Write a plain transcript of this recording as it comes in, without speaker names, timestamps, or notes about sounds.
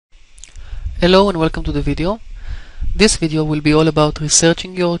Hello and welcome to the video. This video will be all about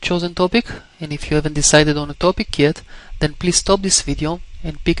researching your chosen topic, and if you haven't decided on a topic yet, then please stop this video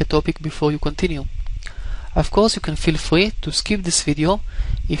and pick a topic before you continue. Of course, you can feel free to skip this video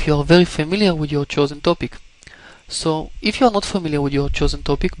if you are very familiar with your chosen topic. So, if you are not familiar with your chosen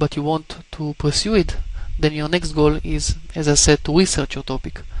topic but you want to pursue it, then your next goal is, as I said, to research your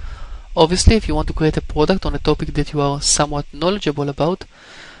topic. Obviously, if you want to create a product on a topic that you are somewhat knowledgeable about,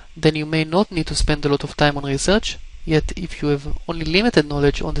 then you may not need to spend a lot of time on research. Yet if you have only limited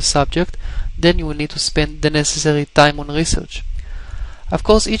knowledge on the subject, then you will need to spend the necessary time on research. Of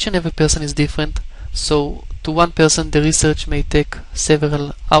course, each and every person is different, so to one person the research may take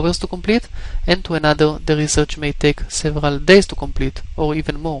several hours to complete, and to another the research may take several days to complete, or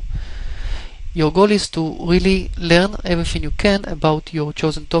even more. Your goal is to really learn everything you can about your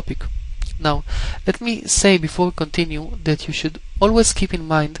chosen topic. Now, let me say before we continue that you should always keep in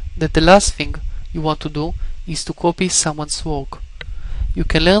mind that the last thing you want to do is to copy someone's work. You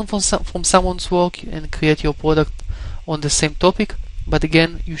can learn from someone's work and create your product on the same topic, but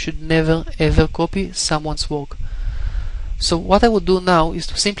again, you should never ever copy someone's work. So what I would do now is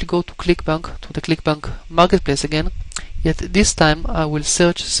to simply go to ClickBank, to the ClickBank marketplace again, yet this time I will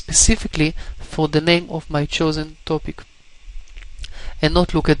search specifically for the name of my chosen topic, and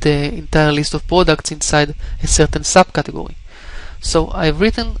not look at the entire list of products inside a certain subcategory. So I've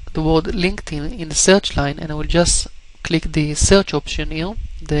written the word LinkedIn in the search line, and I will just click the search option here,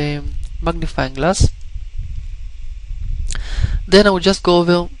 the magnifying glass. Then I will just go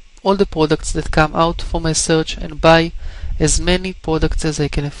over all the products that come out for my search and buy as many products as I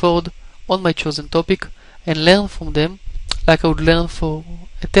can afford on my chosen topic and learn from them like I would learn for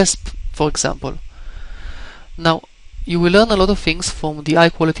a test, for example. Now, you will learn a lot of things from the high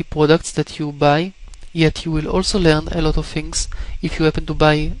quality products that you buy, yet you will also learn a lot of things if you happen to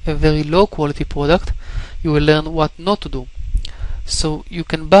buy a very low quality product. You will learn what not to do. So you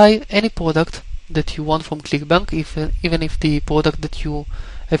can buy any product that you want from ClickBank, even if the product that you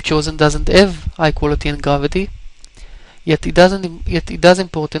have chosen doesn't have high quality and gravity. Yet it is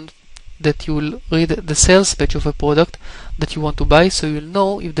important that you will read the sales page of a product that you want to buy, so you'll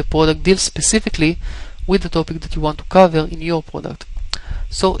know if the product deals specifically with the topic that you want to cover in your product.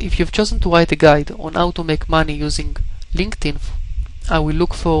 So if you've chosen to write a guide on how to make money using LinkedIn, I will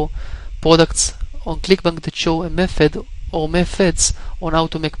look for products on ClickBank that show a method or methods on how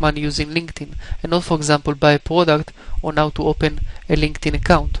to make money using LinkedIn, and not, for example, buy a product on how to open a LinkedIn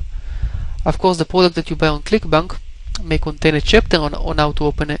account. Of course, the product that you buy on ClickBank may contain a chapter on how to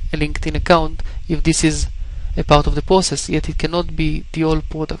open a LinkedIn account if this is a part of the process, yet it cannot be the whole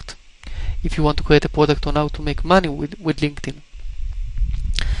product if you want to create a product on how to make money with LinkedIn.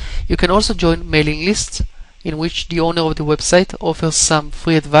 You can also join mailing lists in which the owner of the website offers some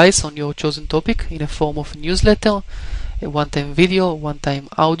free advice on your chosen topic in a form of a newsletter, a one-time video, one-time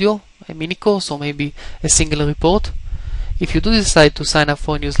audio, a mini course, or maybe a single report. If you do decide to sign up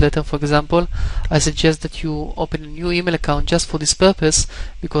for a newsletter, for example, I suggest that you open a new email account just for this purpose,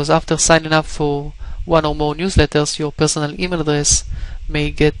 because after signing up for one or more newsletters, your personal email address may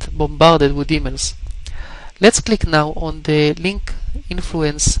get bombarded with emails. Let's click now on the link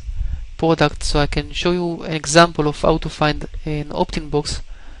influence product so I can show you an example of how to find an opt-in box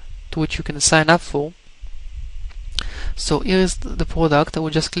to which you can sign up for. So here is the product. I will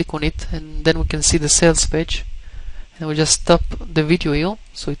just click on it, and then we can see the sales page. And I will just stop the video here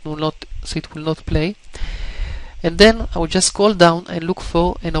so it will not play. And then I will just scroll down and look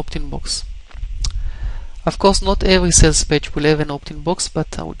for an opt-in box. Of course, not every sales page will have an opt-in box,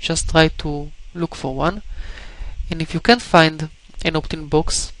 but I will just try to look for one. And if you can't find an opt-in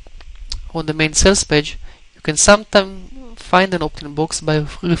box on the main sales page, you can sometimes find an opt-in box by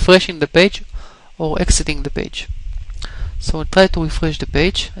refreshing the page or exiting the page. So I'll try to refresh the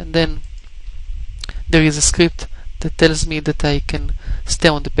page, and then there is a script that tells me that I can stay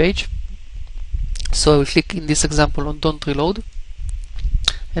on the page. So I will click in this example on Don't Reload,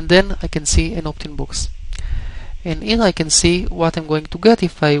 and then I can see an opt-in box. And here I can see what I'm going to get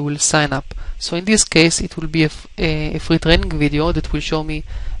if I will sign up. So in this case, it will be a free training video that will show me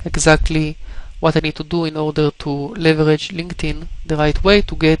exactly what I need to do in order to leverage LinkedIn the right way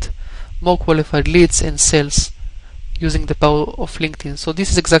to get more qualified leads and sales using the power of LinkedIn. So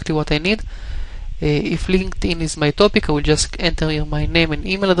this is exactly what I need. If LinkedIn is my topic, I will just enter here my name and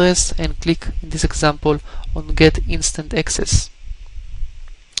email address and click in this example on Get Instant Access.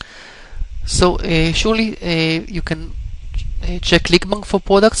 So surely you can check ClickBank for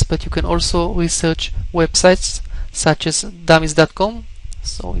products, but you can also research websites such as dummies.com.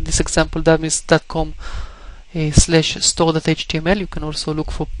 So in this example, dummies.com slash store.html. You can also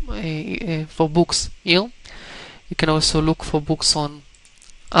look for books here. You can also look for books on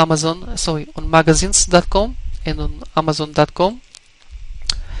on magazines.com and on amazon.com.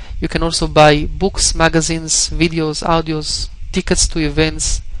 You can also buy books, magazines, videos, audios, tickets to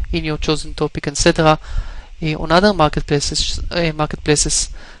events in your chosen topic, etc. On other marketplaces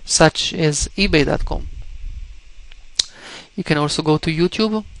such as ebay.com. You can also go to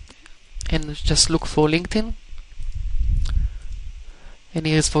YouTube and just look for LinkedIn. And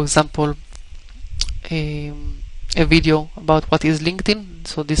here is, for example, a video about what is LinkedIn,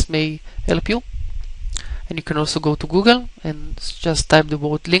 so this may help you. And you can also go to Google and just type the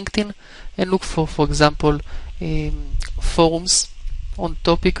word LinkedIn and look for example, forums on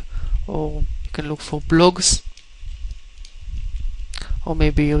topic, or you can look for blogs, or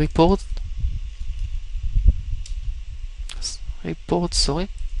maybe reports.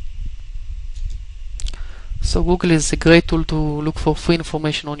 So Google is a great tool to look for free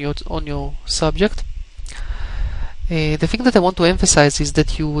information on your subject. The thing that I want to emphasize is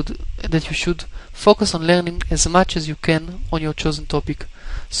that you should focus on learning as much as you can on your chosen topic.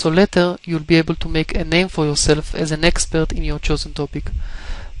 So later you'll be able to make a name for yourself as an expert in your chosen topic.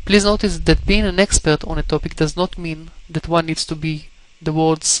 Please notice that being an expert on a topic does not mean that one needs to be the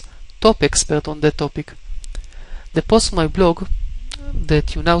world's top expert on that topic. The post on my blog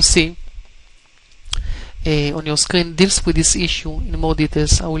that you now see on your screen deals with this issue in more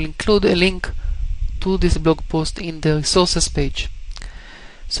details. I will include a link to this blog post in the resources page,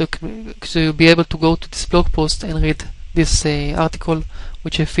 so you'll be able to go to this blog post and read this article,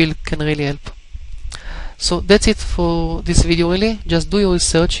 which I feel can really help. So that's it for this video. Really, just do your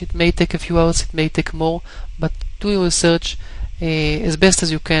research. It may take a few hours, it may take more, but do your research as best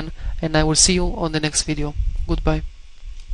as you can, and I will see you on the next video. Goodbye.